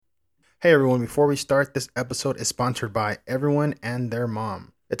Hey everyone, before we start, this episode is sponsored by Everyone and Their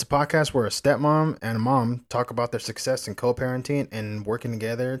Mom. It's a podcast where a stepmom and a mom talk about their success in co-parenting and working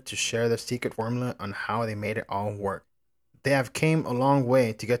together to share their secret formula on how they made it all work. They have came a long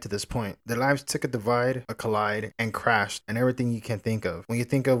way to get to this point. Their lives took a divide, a collide, and crashed, and everything you can think of when you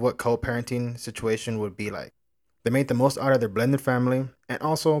think of what co-parenting situation would be like. They made the most out of their blended family and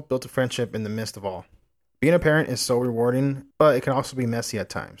also built a friendship in the midst of all. Being a parent is so rewarding, but it can also be messy at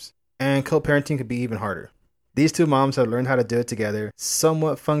times. And co-parenting could be even harder. These two moms have learned how to do it together,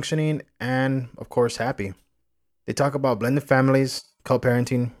 somewhat functioning and, of course, happy. They talk about blended families,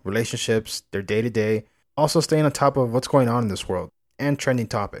 co-parenting, relationships, their day-to-day, also staying on top of what's going on in this world, and trending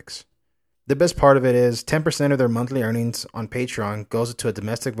topics. The best part of it is 10% of their monthly earnings on Patreon goes to a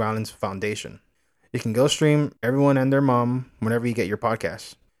domestic violence foundation. You can go stream Everyone and Their Mom whenever you get your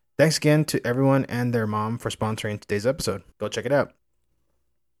podcasts. Thanks again to Everyone and Their Mom for sponsoring today's episode. Go check it out.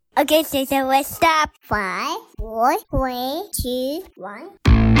 Okay, so let's stop. 5, 4, 3, 2, 1.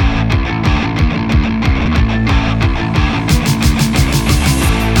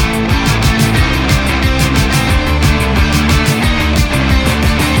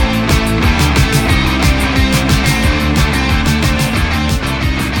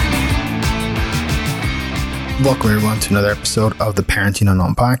 Welcome everyone to another episode of the Parenting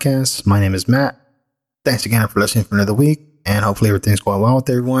Unknown podcast. My name is Matt. Thanks again for listening for another week. And hopefully everything's going well with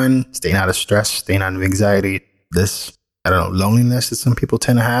everyone. Staying out of stress, staying out of anxiety. Loneliness that some people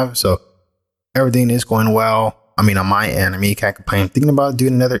tend to have. So everything is going well. I mean, on my end, you can't complain. Thinking about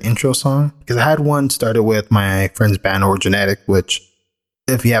doing another intro song because I had one started with my friend's band Orgenetic, which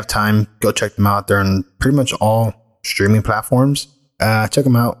if you have time, go check them out. They're on pretty much all streaming platforms. Check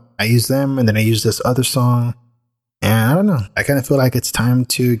them out. I use them and then I use this other song. And I don't know. I kind of feel like it's time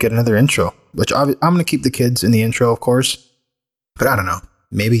to get another intro, which I'm going to keep the kids in the intro, of course. But I don't know,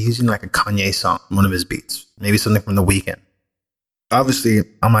 maybe using like a Kanye song, one of his beats, maybe something from The Weeknd. Obviously,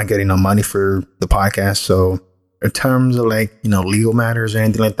 I'm not getting no money for the podcast. So in terms of legal matters or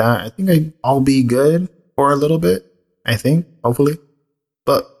anything like that, I think I'll be good for a little bit, hopefully.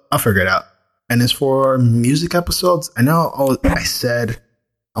 But I'll figure it out. And as for music episodes, I said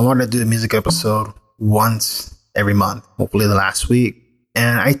I wanted to do a music episode once every month, hopefully the last week.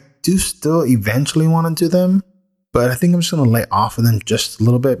 And I do still eventually want to do them. But I think I'm just going to lay off of them just a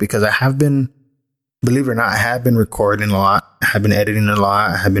little bit because I have been, believe it or not, I have been recording a lot. I have been editing a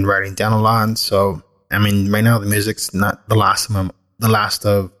lot. I have been writing down a lot. So, right now the music's not the last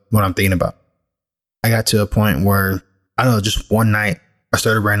of what I'm thinking about. I got to a point where, just one night, I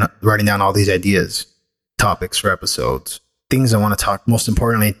started writing down all these ideas, topics for episodes, things I want to talk, most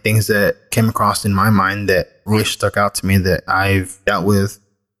importantly, things that came across in my mind that really stuck out to me that I've dealt with.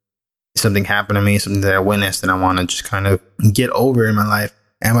 Something happened to me, something that I witnessed, and I want to just kind of get over in my life.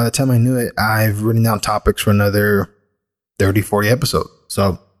 And by the time I knew it, I've written down topics for another 30, 40 episodes.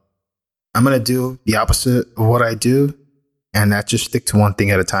 So I'm going to do the opposite of what I do, and that's just stick to one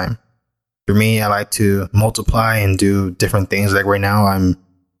thing at a time. For me, I like to multiply and do different things. Like right now, I'm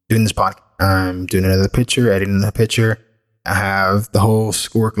doing this podcast. I'm doing another picture, editing another picture. I have the whole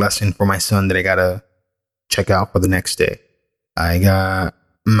schoolwork lesson for my son that I got to check out for the next day.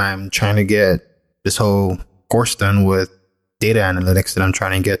 I'm trying to get this whole course done with data analytics that I'm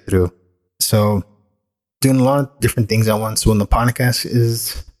trying to get through. So doing a lot of different things at once. When the podcast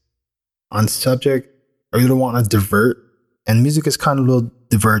is on subject, I really want to divert. And music is kind of a little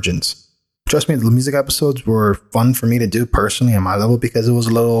divergence. Trust me, the music episodes were fun for me to do personally on my level because it was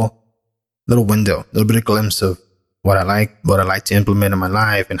a little window, a little bit of glimpse of what I like to implement in my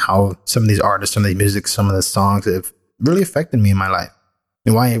life and how some of these artists, some of the music, some of the songs have really affected me in my life.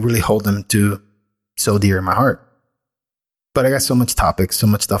 And why I really hold them so dear in my heart. But I got so much topics, so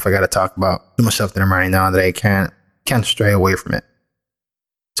much stuff I got to talk about, so much stuff that I'm writing down that I can't stray away from it.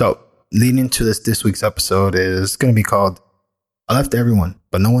 So leading into this week's episode is going to be called I Left Everyone,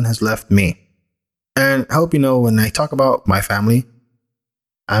 But No One Has Left Me. And I hope you know when I talk about my family,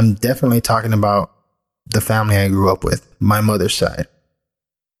 I'm definitely talking about the family I grew up with, my mother's side.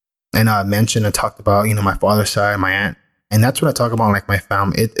 And I mentioned and talked about, my father's side, my aunt. And that's when I talk about my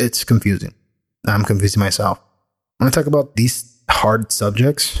family. It's confusing. I'm confusing myself. When I talk about these hard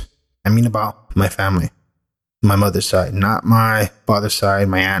subjects, I mean about my family, my mother's side, not my father's side,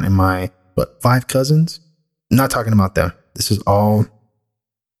 my aunt and my 5 cousins. I'm not talking about them. This is all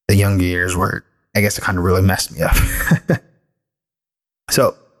the younger years where I guess it kind of really messed me up.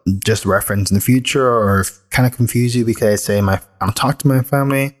 So just reference in the future or kind of confuse you because I say I'm talking to my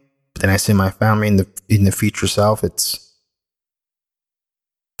family, but then I say my family in the future self. It's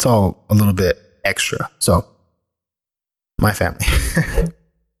all a little bit extra. So my family.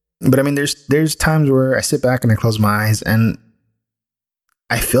 But I mean, there's times where I sit back and I close my eyes and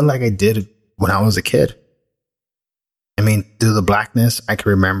I feel like I did when I was a kid. I mean, through the blackness, I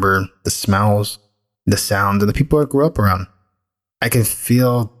can remember the smells, the sounds, and the people I grew up around. I can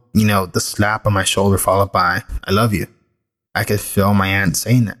feel, the slap on my shoulder followed by, I love you. I could feel my aunt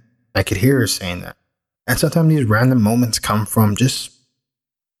saying that. I could hear her saying that. And sometimes these random moments come from just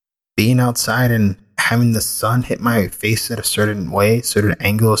being outside and having the sun hit my face at a certain way, certain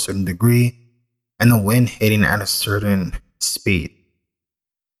angle, a certain degree, and the wind hitting at a certain speed.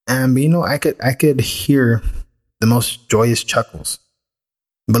 And I could hear the most joyous chuckles.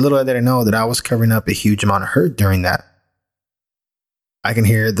 But little did I know that I was covering up a huge amount of hurt during that. I can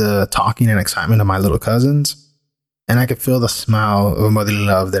hear the talking and excitement of my little cousins, and I could feel the smile of motherly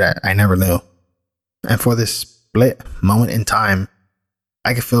love that I never knew. And for this split moment in time,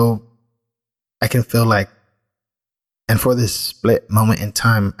 I can feel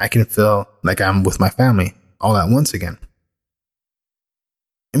like I'm with my family all at once again.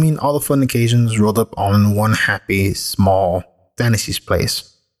 I mean, all the fun occasions rolled up all in one happy, small fantasy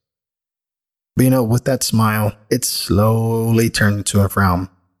place. But with that smile, it slowly turned into a frown.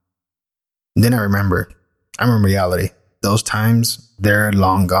 Then I remember reality. Those times, they're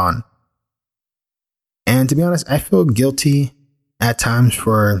long gone. And to be honest, I feel guilty at times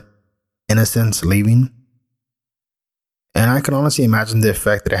for innocence leaving. And I can honestly imagine the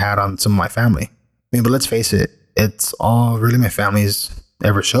effect that it had on some of my family. But let's face it, it's all really my family's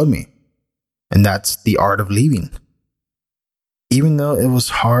ever showed me. And that's the art of leaving. Even though it was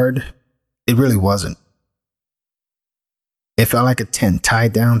hard, it really wasn't. It felt like a tent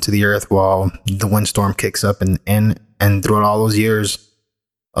tied down to the earth while the windstorm kicks up and throughout all those years,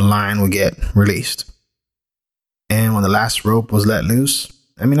 a line would get released. And when the last rope was let loose,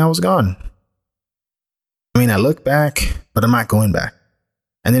 I was gone. I look back, but I'm not going back.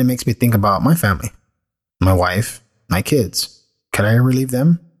 And then it makes me think about my family, my wife, my kids. Could I ever leave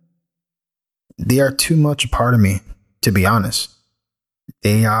them? They are too much a part of me, to be honest.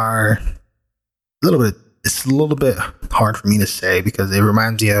 They are it's a little bit hard for me to say because it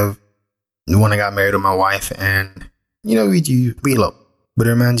reminds me of when I got married with my wife and, we elope. But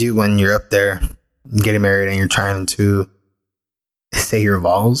it reminds you when you're up there getting married and you're trying to say your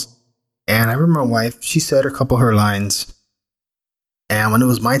vows. And I remember my wife, she said a couple of her lines. And when it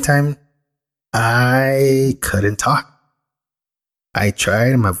was my time, I couldn't talk. I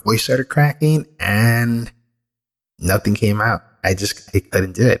tried and my voice started cracking and nothing came out. I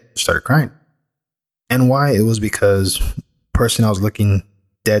couldn't do it. I started crying. And why? It was because the person I was looking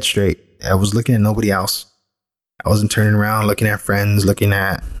dead straight. I was looking at nobody else. I wasn't turning around, looking at friends, looking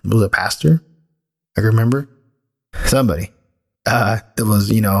at, was it a pastor? I remember somebody that was,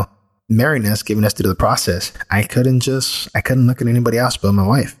 marrying us, giving us through the process. I couldn't look at anybody else but my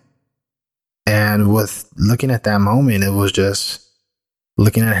wife. And with looking at that moment, it was just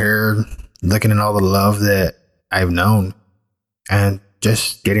looking at her, looking at all the love that I've known and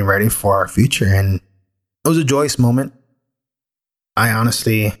just getting ready for our future. And it was a joyous moment. I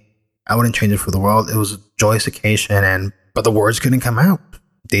wouldn't change it for the world. It was a joyous occasion, but the words couldn't come out.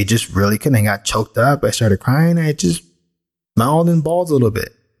 They just really couldn't. I got choked up. I started crying. I just mouthed and bawled a little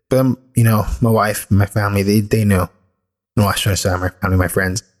bit. But, my wife, my family, they knew. No, I shouldn't say my family, my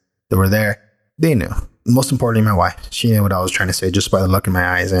friends that were there. They knew. Most importantly, my wife. She knew what I was trying to say just by the look in my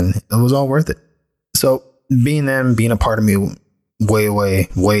eyes, and it was all worth it. So being them, being a part of me way, way,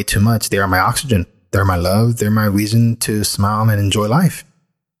 way too much, they are my oxygen. They're my love. They're my reason to smile and enjoy life.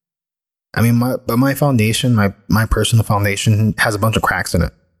 My foundation, my personal foundation has a bunch of cracks in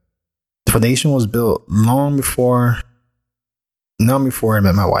it. The foundation was built long before I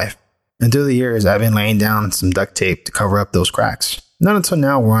met my wife. And through the years, I've been laying down some duct tape to cover up those cracks. Not until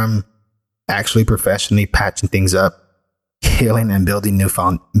now where I'm actually professionally patching things up, healing and building new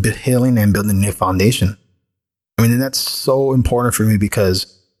foundation. That's so important for me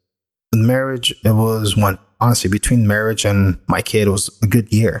because with marriage, it was between marriage and my kid, it was a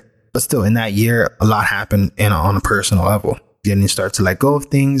good year. But still, in that year, a lot happened on a personal level. Getting to start to let go of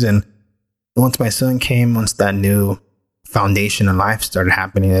things. And once my son came, once that new foundation in life started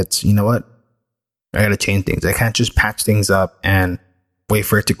happening, it's, I got to change things. I can't just patch things up and wait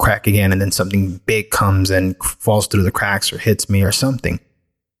for it to crack again. And then something big comes and falls through the cracks or hits me or something.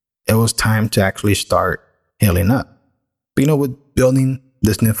 It was time to actually start healing up. But, with building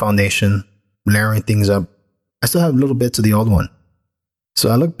this new foundation, layering things up, I still have little bits of the old one. So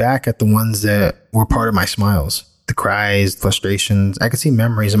I look back at the ones that were part of my smiles, the cries, frustrations. I can see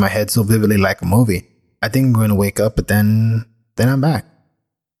memories in my head so vividly like a movie. I think I'm going to wake up, but then I'm back.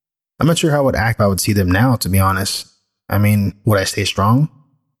 I'm not sure how I would act if I would see them now, to be honest. Would I stay strong?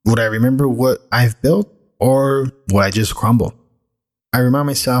 Would I remember what I've built, or would I just crumble? I remind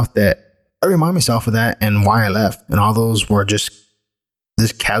myself of that and why I left. And all those were just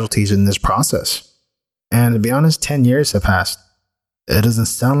casualties in this process. And to be honest, 10 years have passed. It doesn't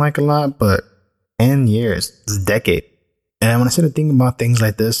sound like a lot, but 10 years, it's a decade. And when I sit and think about things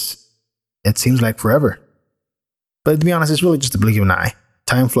like this, it seems like forever. But to be honest, it's really just a blink of an eye.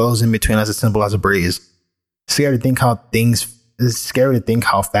 Time flows in between us as simple as a breeze. It's scary to think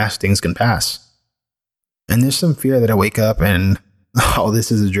how fast things can pass. And there's some fear that I wake up and all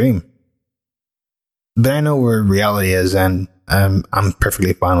this is a dream. But I know where reality is, and I'm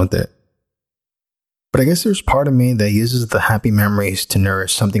perfectly fine with it. But I guess there's part of me that uses the happy memories to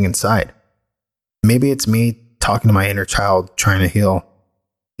nourish something inside. Maybe it's me talking to my inner child, trying to heal.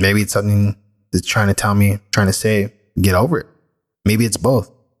 Maybe it's something that's trying to say, get over it. Maybe it's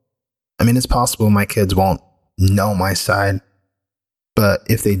both. I mean, it's possible my kids won't know my side, but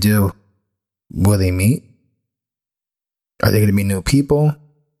if they do, will they meet? Are they going to be new people?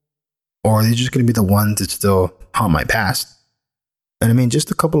 Or are they just going to be the ones that still haunt my past? And I mean, just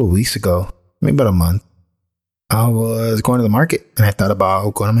a couple of weeks ago, maybe about a month, I was going to the market and I thought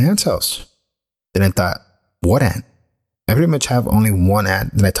about going to my aunt's house. Then I thought, what aunt? I pretty much have only one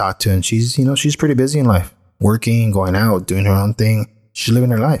aunt that I talk to, and she's pretty busy in life, working, going out, doing her own thing. She's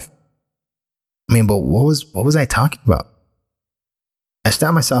living her life. I mean, but what was I talking about? I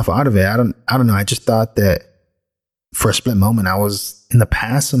snapped myself out of it. I don't know. I just thought that for a split moment I was in the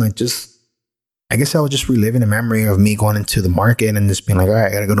past, and I guess I was just reliving a memory of me going into the market and just being like, all right,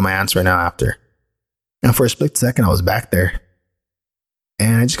 I gotta go to my aunt's right now after. And for a split second, I was back there.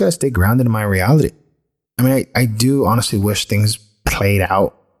 And I just gotta stay grounded in my reality. I mean, I do honestly wish things played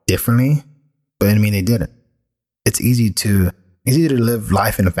out differently, but I mean, they didn't. It's easy to live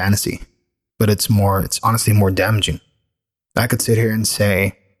life in a fantasy, but it's honestly more damaging. I could sit here and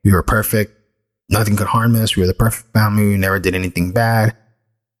say, we were perfect. Nothing could harm us. We were the perfect family. We never did anything bad.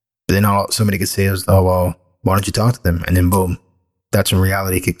 But then somebody could say, oh, well, why don't you talk to them? And then boom, that's when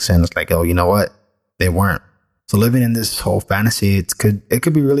reality kicks in. It's like, oh, you know what? They weren't. So living in this whole fantasy, it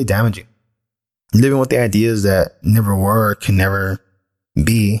could be really damaging. Living with the ideas that never were, can never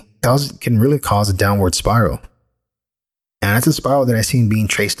be, can really cause a downward spiral. And that's a spiral that I've seen being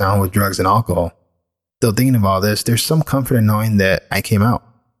traced down with drugs and alcohol. Still thinking of all this, there's some comfort in knowing that I came out.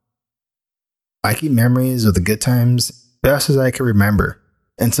 I keep memories of the good times best as I can remember.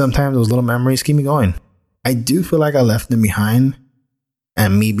 And sometimes those little memories keep me going. I do feel like I left them behind,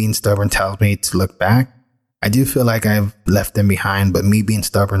 and me being stubborn tells me to look back. I do feel like I've left them behind, but me being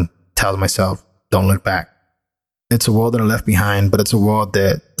stubborn tells myself, don't look back. It's a world that I left behind, but it's a world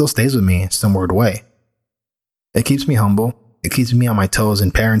that still stays with me in some weird way. It keeps me humble. It keeps me on my toes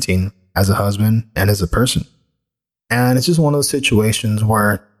in parenting as a husband and as a person. And it's just one of those situations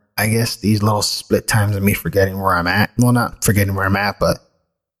where I guess these little split times of me forgetting where I'm at. Well, not forgetting where I'm at, but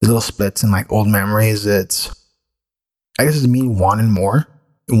these little splits in like old memories. I guess it's me wanting more,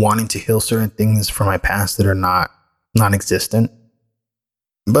 wanting to heal certain things from my past that are non-existent.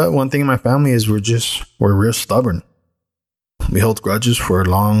 But one thing in my family is we're real stubborn. We hold grudges for a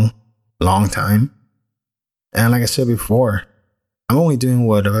long, long time. And like I said before, I'm only doing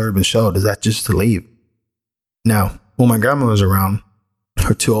what I've ever been showed, is that just to leave. Now, when my grandma was around,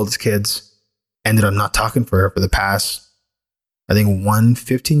 her two oldest kids ended up not talking for her for the past, I think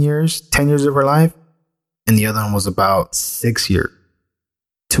 10 years of her life. And the other one was about 6 years.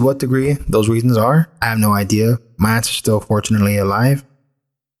 To what degree those reasons are, I have no idea. My aunt's are still fortunately alive.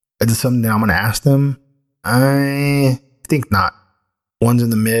 Is it something that I'm going to ask them? I think not. One's in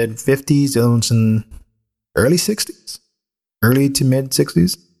the mid 50s, the other one's in early 60s, early to mid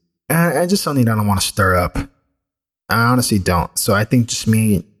 60s. And I just something that I don't want to stir up. I honestly don't. So I think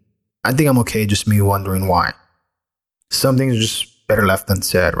I'm okay just me wondering why. Some things are just better left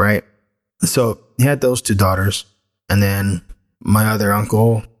unsaid, right? So he had those two daughters. And then my other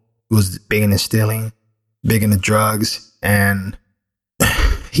uncle was big into stealing, big into drugs. And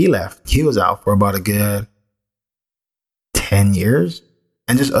he left. He was out for about a good 10 years.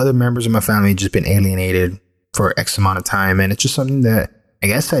 And just other members of my family just been alienated for X amount of time. And it's just something that I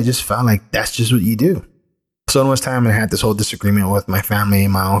guess I just felt like that's just what you do. So much time I had this whole disagreement with my family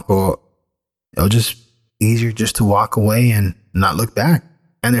and my uncle. It was just easier just to walk away and not look back.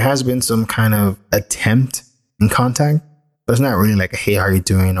 And there has been some kind of attempt in contact, but it's not really like, hey, how are you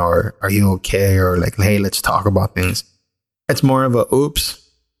doing? Or are you okay? Or like, hey, let's talk about things. It's more of a, oops,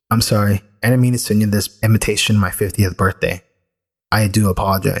 I'm sorry. I didn't mean to send you this invitation my 50th birthday. I do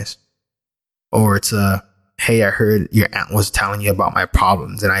apologize. Or it's a, hey, I heard your aunt was telling you about my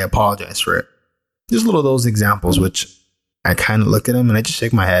problems and I apologize for it. Just little those examples, which I kind of look at them and I just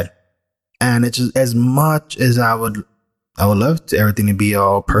shake my head. And it's just as much as I would love to everything to be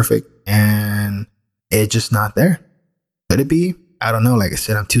all perfect, and it's just not there. Could it be? I don't know. Like I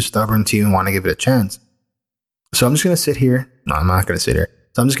said, I'm too stubborn to even want to give it a chance. So I'm just going to sit here. No, I'm not going to sit here.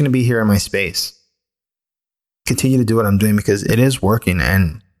 So I'm just going to be here in my space. Continue to do what I'm doing because it is working.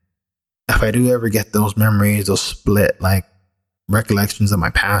 And if I do ever get those memories, those split like recollections of my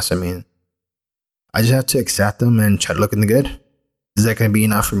past, I mean, I just have to accept them and try to look in the good. Is that going to be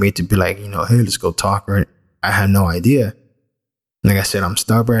enough for me to be like, hey, let's go talk? Or I have no idea. Like I said, I'm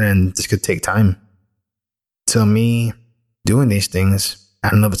stubborn and this could take time. So me doing these things, I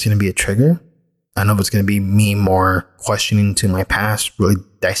don't know if it's going to be a trigger. I don't know if it's going to be me more questioning to my past, really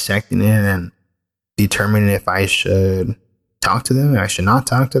dissecting it and determining if I should talk to them or I should not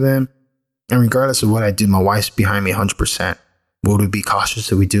talk to them. And regardless of what I do, my wife's behind me 100%. Would we be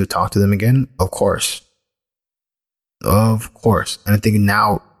cautious if we do talk to them again? Of course. Of course. And I think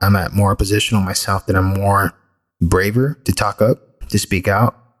now I'm at more position on myself that I'm more braver to talk up, to speak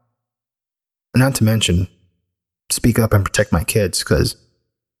out. Not to mention, speak up and protect my kids. Because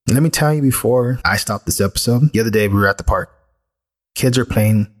let me tell you, before I stopped this episode, the other day we were at the park. Kids are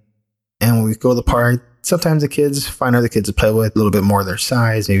playing. And when we go to the park, sometimes the kids find other kids to play with, a little bit more their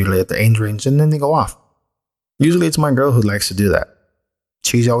size, maybe at their age range, and then they go off. Usually it's my girl who likes to do that.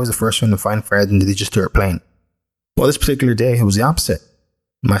 She's always the first one to find friends and they just start playing. Well, this particular day, it was the opposite.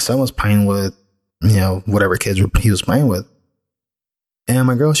 My son was playing with, whatever kids he was playing with. And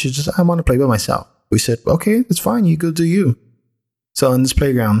my girl, she's just, I want to play by myself. We said, okay, it's fine. You go do you. So in this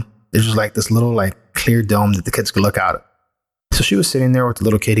playground, there's just like this little clear dome that the kids could look out at. So she was sitting there with the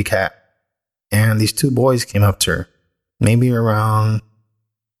little kitty cat. And these two boys came up to her, maybe around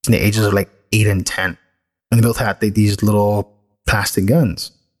the ages of 8 and 10. And they both had these little plastic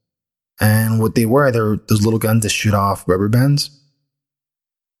guns. And what they were those little guns that shoot off rubber bands.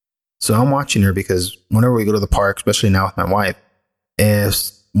 So I'm watching her because whenever we go to the park, especially now with my wife,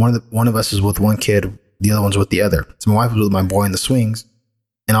 if one of us is with one kid, the other one's with the other. So my wife was with my boy in the swings,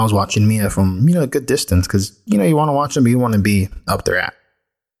 and I was watching Mia from a good distance because you want to watch them, but you want to be up there at.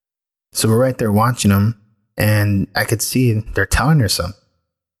 So we're right there watching them, and I could see they're telling her something.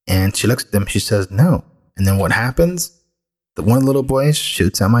 And she looks at them, she says no. And then what happens? The one little boy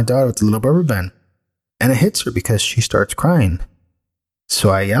shoots at my daughter with the little rubber band. And it hits her because she starts crying.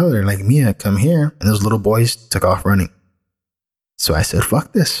 So I yelled at her, Mia, come here. And those little boys took off running. So I said,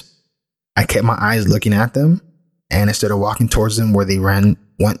 fuck this. I kept my eyes looking at them. And I started walking towards them where they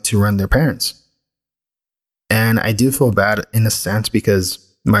went to run their parents. And I do feel bad in a sense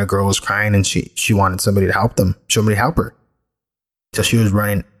because my girl was crying and she wanted somebody to help them. Somebody to help her. So she was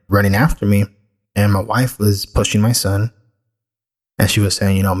running after me. And my wife was pushing my son. And she was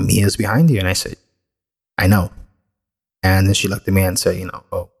saying, Mia's behind you. And I said, I know. And then she looked at me and said,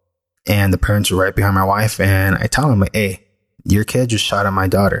 oh. And the parents were right behind my wife. And I tell them, hey, your kid just shot at my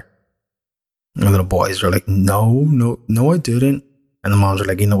daughter. And the little boys are like, no, I didn't. And the moms are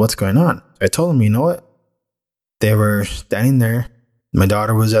like, what's going on? So I told them, you know what? They were standing there. My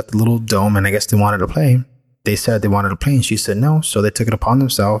daughter was at the little dome and I guess they wanted to play. They said they wanted to play and she said no. So they took it upon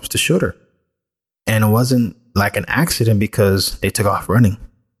themselves to shoot her. And it wasn't like an accident because they took off running.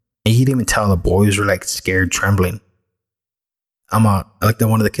 And you didn't even tell the boys were scared, trembling. I looked at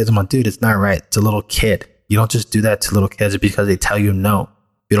one of the kids. I'm like, dude, it's not right. It's a little kid. You don't just do that to little kids because they tell you no.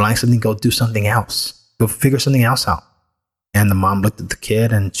 If you don't like something, go do something else. Go figure something else out. And the mom looked at the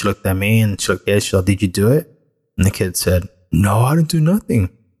kid and she looked at me and she looked at it. She said, did you do it? And the kid said, no, I didn't do nothing.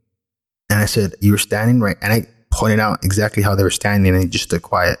 And I said, you were standing right. And I pointed out exactly how they were standing and they just stood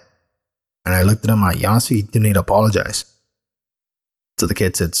quiet. And I looked at him like, honestly, you didn't need to apologize. So the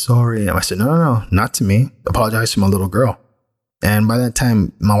kid said, sorry. And I said, no, not to me. Apologize to my little girl. And by that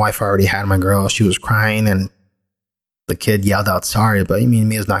time, my wife already had my girl. She was crying and the kid yelled out, sorry. But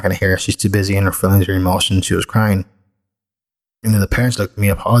Mia's not going to hear her. She's too busy in her feelings or emotions. She was crying. And then the parents looked at me,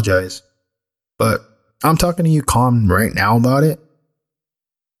 apologize. But I'm talking to you calm right now about it.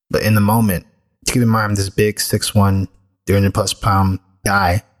 But in the moment, keep in mind, I'm this big 6'1", 300+ pound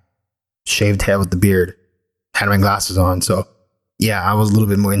guy, shaved head with the beard, had my glasses on. So yeah, I was a little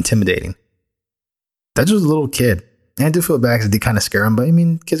bit more intimidating. That just was a little kid. And I do feel bad because they kind of scare him. But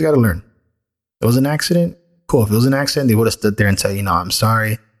kids got to learn. It was an accident. Cool. If it was an accident, they would have stood there and said, I'm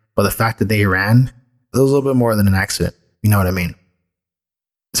sorry. But the fact that they ran, it was a little bit more than an accident. You know what I mean?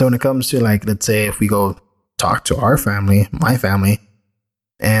 So when it comes to let's say if we go talk to our family, my family,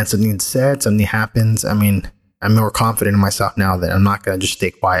 and something's said, something happens, I'm more confident in myself now that I'm not going to just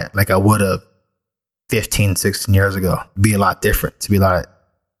stay quiet like I would have 15, 16 years ago. It'd be a lot different.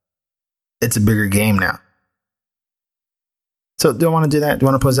 It's a bigger game now. So do I want to do that? Do I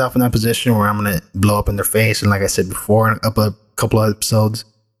want to put myself in that position where I'm going to blow up in their face? And like I said before, in a couple of episodes,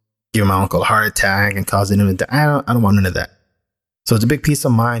 give my uncle a heart attack and cause him to die. I don't want none of that. So it's a big peace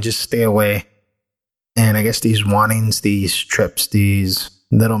of mind. Just stay away. And I guess these wantings, these trips, these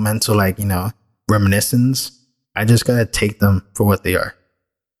little mental, reminiscence, I just got to take them for what they are.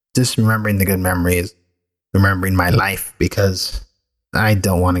 Just remembering the good memories, remembering my life, because I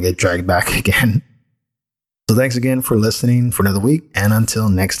don't want to get dragged back again. So thanks again for listening for another week, and until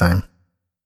next time.